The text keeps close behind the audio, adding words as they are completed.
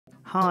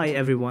Hi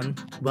everyone,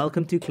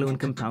 welcome to Clone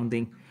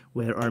Compounding,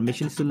 where our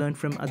mission is to learn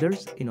from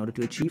others in order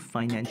to achieve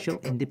financial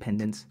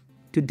independence.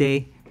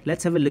 Today,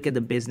 let's have a look at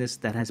the business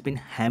that has been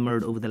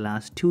hammered over the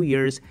last 2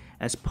 years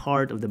as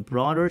part of the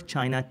broader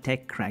China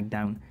tech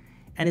crackdown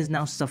and is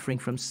now suffering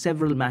from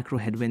several macro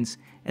headwinds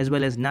as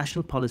well as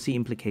national policy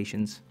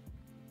implications.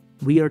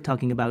 We are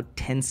talking about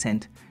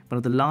Tencent, one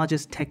of the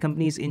largest tech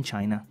companies in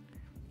China.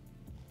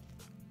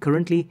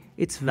 Currently,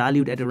 it's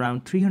valued at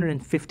around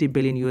 $350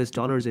 billion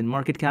in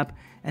market cap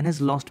and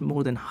has lost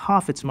more than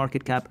half its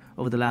market cap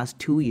over the last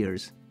 2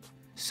 years.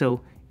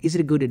 So, is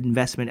it a good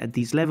investment at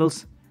these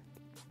levels?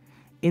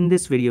 In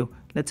this video,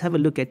 let's have a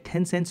look at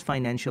Tencent's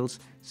financials,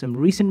 some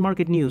recent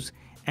market news,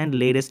 and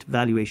latest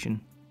valuation.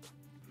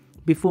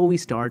 Before we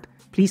start,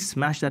 please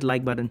smash that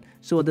like button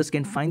so others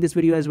can find this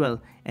video as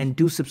well, and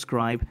do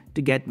subscribe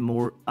to get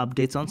more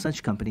updates on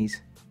such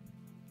companies.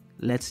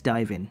 Let's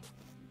dive in.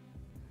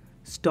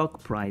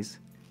 Stock price.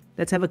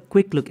 Let's have a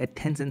quick look at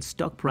Tencent's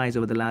stock price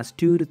over the last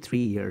 2 to 3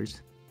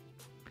 years.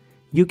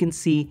 You can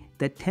see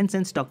that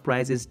Tencent's stock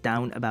price is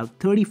down about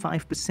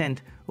 35%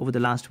 over the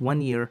last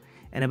 1 year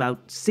and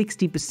about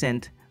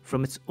 60%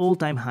 from its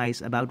all-time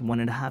highs about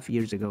 1.5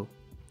 years ago.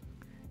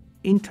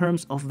 In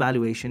terms of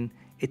valuation,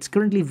 it's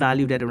currently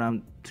valued at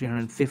around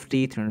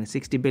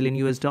 $360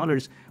 billion,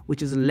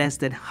 which is less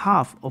than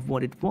half of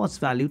what it was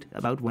valued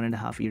about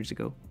 1.5 years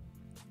ago.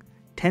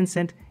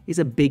 Tencent is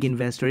a big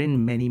investor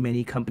in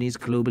many companies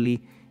globally.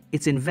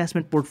 Its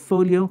investment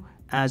portfolio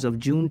as of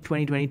June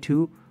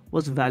 2022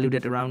 was valued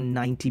at around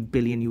 $90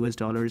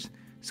 billion.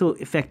 So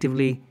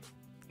effectively,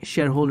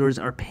 shareholders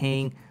are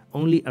paying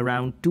only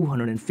around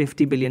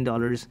 $250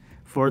 billion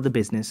for the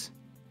business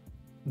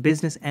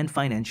and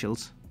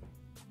financials.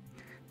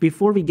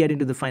 Before we get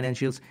into the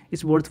financials,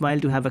 it's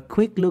worthwhile to have a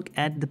quick look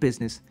at the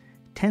business.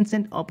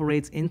 Tencent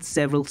operates in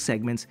several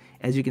segments,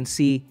 as you can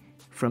see,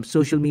 from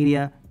social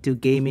media to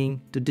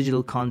gaming to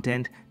digital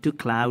content to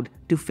cloud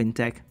to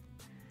fintech.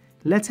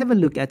 Let's have a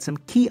look at some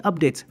key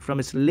updates from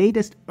its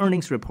latest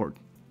earnings report.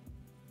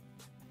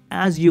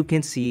 As you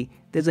can see,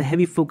 there's a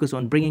heavy focus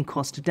on bringing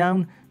costs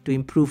down to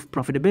improve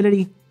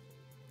profitability,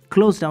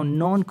 close down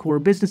non-core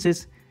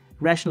businesses,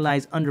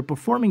 rationalize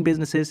underperforming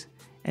businesses,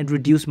 and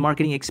reduce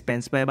marketing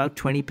expense by about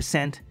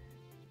 20%.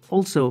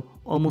 Also,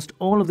 almost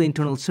all of the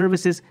internal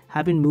services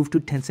have been moved to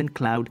Tencent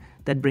Cloud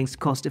that brings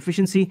cost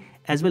efficiency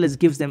as well as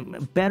gives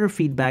them better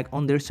feedback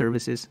on their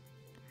services.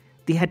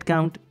 The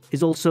headcount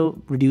is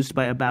also reduced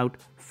by about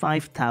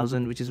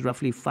 5,000, which is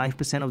roughly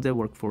 5% of their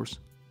workforce.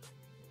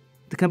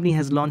 The company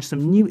has launched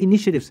some new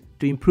initiatives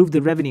to improve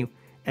the revenue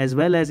as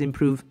well as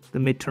improve the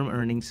midterm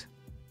earnings.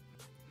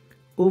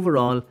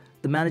 Overall,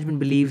 the management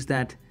believes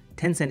that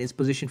Tencent is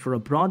positioned for a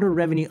broader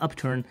revenue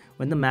upturn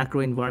when the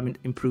macro environment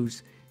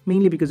improves,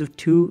 mainly because of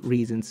two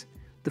reasons.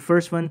 The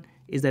first one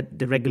is that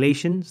the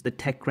regulations, the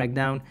tech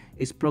crackdown,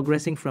 is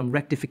progressing from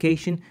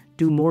rectification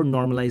to more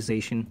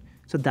normalization,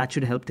 so that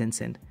should help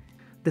Tencent.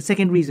 The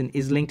second reason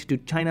is linked to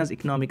China's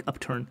economic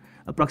upturn.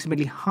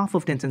 Approximately half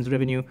of Tencent's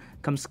revenue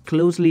comes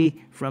closely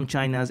from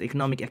China's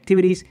economic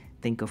activities.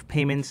 Think of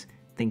payments,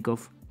 think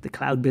of the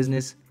cloud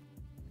business.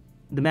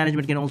 The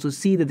management can also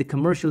see that the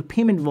commercial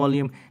payment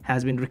volume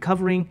has been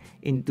recovering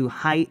into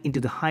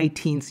the high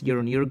teens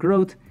year-on-year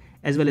growth,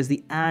 as well as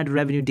the ad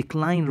revenue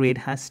decline rate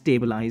has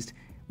stabilized,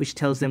 which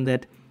tells them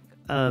that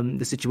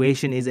the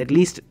situation is at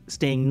least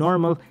staying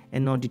normal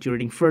and not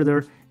deteriorating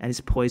further and is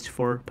poised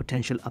for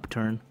potential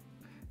upturn.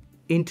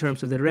 In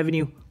terms of the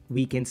revenue,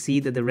 we can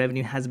see that the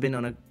revenue has been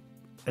on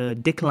a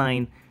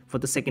decline for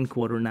the second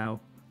quarter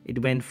now.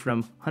 It went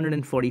from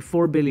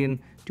 144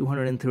 billion to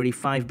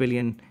 135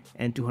 billion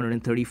and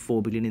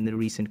 234 billion in the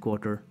recent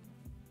quarter.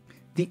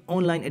 The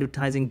online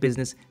advertising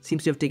business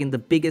seems to have taken the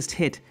biggest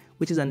hit,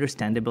 which is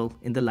understandable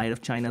in the light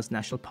of China's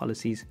national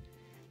policies.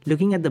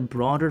 Looking at the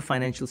broader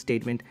financial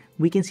statement,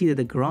 we can see that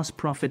the gross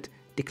profit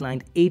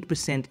declined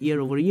 8%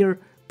 year-over-year,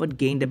 but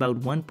gained about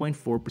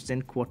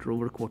 1.4%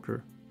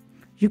 quarter-over-quarter.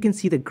 You can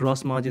see the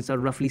gross margins are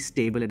roughly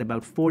stable at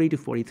about 40 to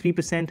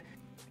 43%,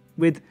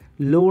 with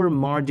lower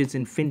margins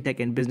in fintech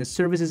and business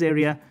services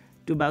area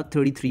to about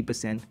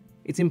 33%.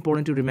 It's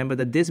important to remember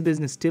that this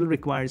business still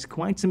requires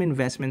quite some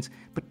investments,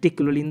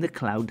 particularly in the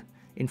cloud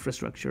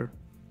infrastructure.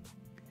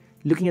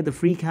 Looking at the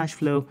free cash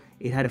flow,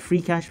 it had a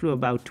free cash flow of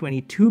about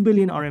 22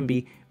 billion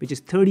RMB, which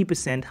is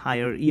 30%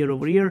 higher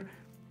year-over-year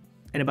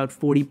and about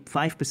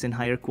 45%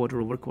 higher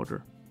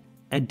quarter-over-quarter.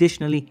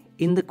 Additionally,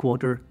 in the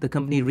quarter, the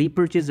company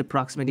repurchased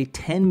approximately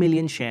 10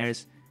 million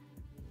shares.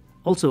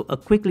 Also, a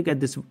quick look at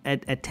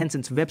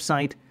Tencent's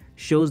website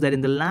shows that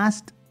in the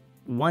last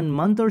 1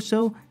 month or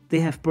so, they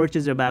have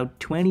purchased about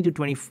 20 to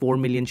 24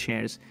 million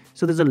shares.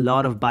 So there's a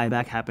lot of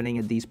buyback happening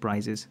at these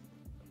prices.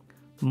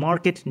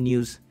 Market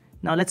news.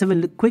 Now let's have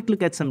a quick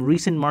look at some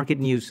recent market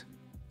news.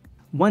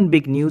 One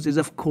big news is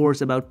of course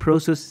about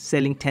Prosus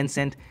selling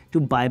Tencent to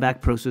buy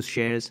back Prosus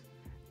shares.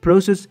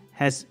 Prosus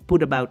has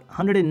put about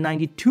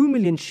 192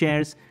 million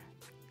shares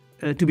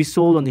to be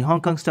sold on the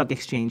Hong Kong Stock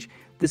Exchange.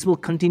 This will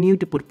continue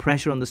to put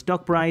pressure on the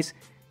stock price,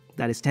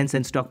 that is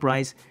Tencent stock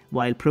price,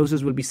 while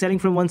Prosus will be selling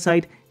from one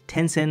side,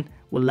 Tencent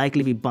will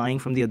likely be buying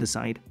from the other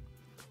side.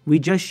 We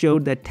just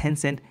showed that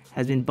Tencent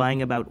has been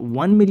buying about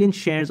 1 million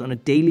shares on a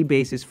daily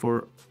basis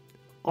for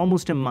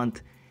almost a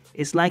month.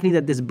 It's likely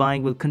that this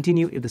buying will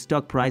continue if the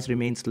stock price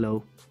remains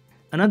low.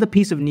 Another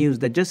piece of news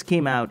that just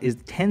came out is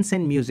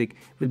Tencent Music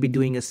will be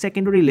doing a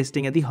secondary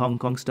listing at the Hong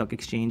Kong Stock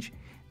Exchange.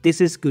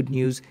 This is good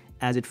news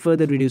as it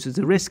further reduces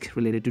the risk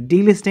related to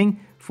delisting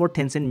for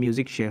Tencent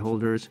Music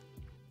shareholders.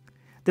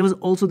 There was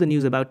also the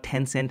news about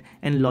Tencent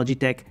and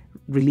Logitech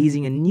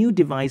releasing a new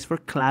device for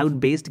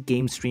cloud-based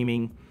game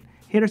streaming.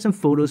 Here are some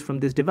photos from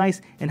this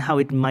device and how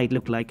it might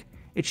look like.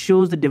 It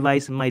shows the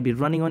device might be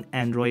running on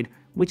Android,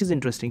 which is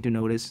interesting to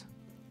notice.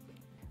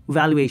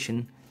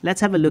 Valuation.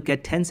 Let's have a look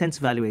at Tencent's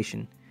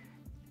valuation.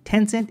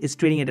 Tencent is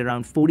trading at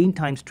around 14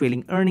 times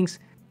trailing earnings.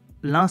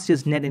 Last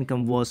year's net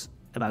income was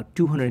about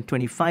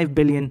 225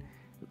 billion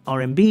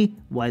RMB,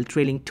 while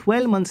trailing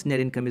 12 months net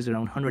income is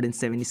around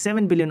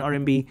 177 billion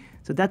RMB,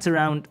 so that's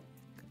around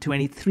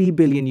 23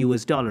 billion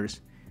US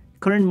dollars.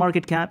 Current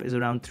market cap is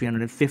around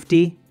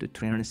 350 to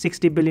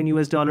 360 billion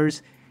US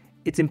dollars.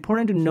 It's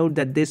important to note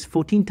that this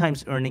 14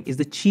 times earning is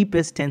the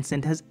cheapest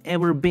Tencent has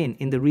ever been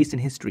in the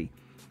recent history.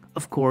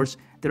 Of course,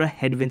 there are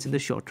headwinds in the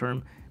short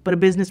term, but a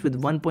business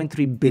with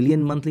 1.3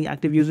 billion monthly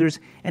active users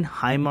and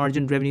high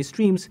margin revenue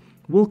streams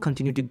will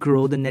continue to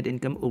grow the net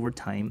income over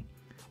time.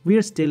 We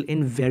are still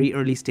in very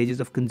early stages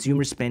of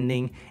consumer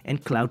spending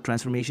and cloud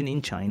transformation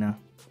in China.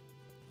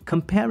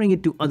 Comparing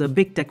it to other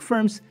big tech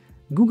firms,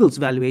 Google's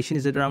valuation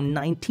is at around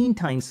 19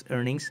 times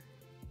earnings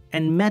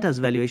and Meta's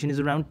valuation is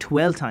around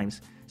 12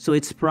 times. So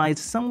it's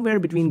priced somewhere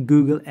between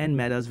Google and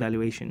Meta's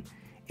valuation.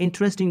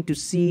 Interesting to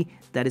see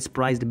that it's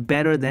priced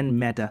better than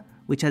Meta,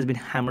 which has been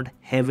hammered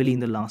heavily in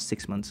the last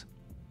 6 months.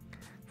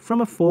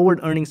 From a forward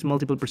earnings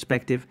multiple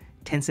perspective,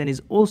 Tencent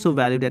is also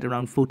valued at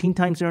around 14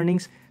 times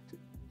earnings,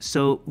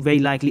 so very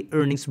likely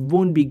earnings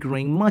won't be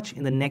growing much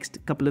in the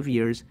next couple of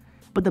years,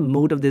 but the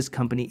moat of this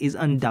company is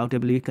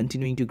undoubtedly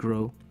continuing to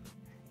grow.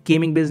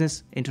 Gaming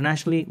business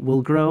internationally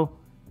will grow,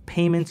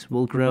 payments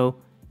will grow,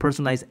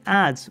 personalized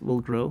ads will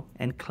grow,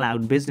 and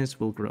cloud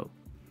business will grow.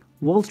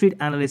 Wall Street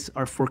analysts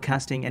are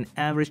forecasting an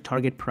average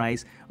target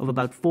price of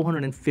about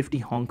 450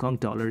 Hong Kong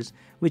dollars,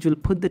 which will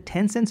put the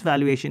Tencent's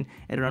valuation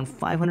at around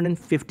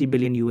 550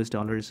 billion US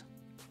dollars.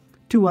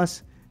 To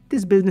us,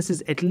 this business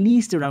is at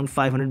least around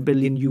 500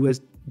 billion US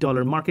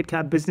dollar market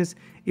cap business,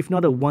 if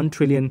not a 1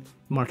 trillion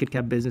market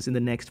cap business in the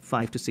next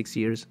 5 to 6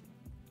 years.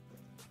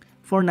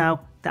 For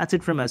now, that's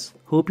it from us.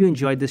 Hope you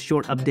enjoyed this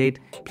short update.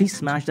 Please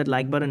smash that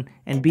like button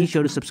and be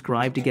sure to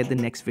subscribe to get the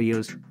next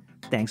videos.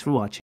 Thanks for watching.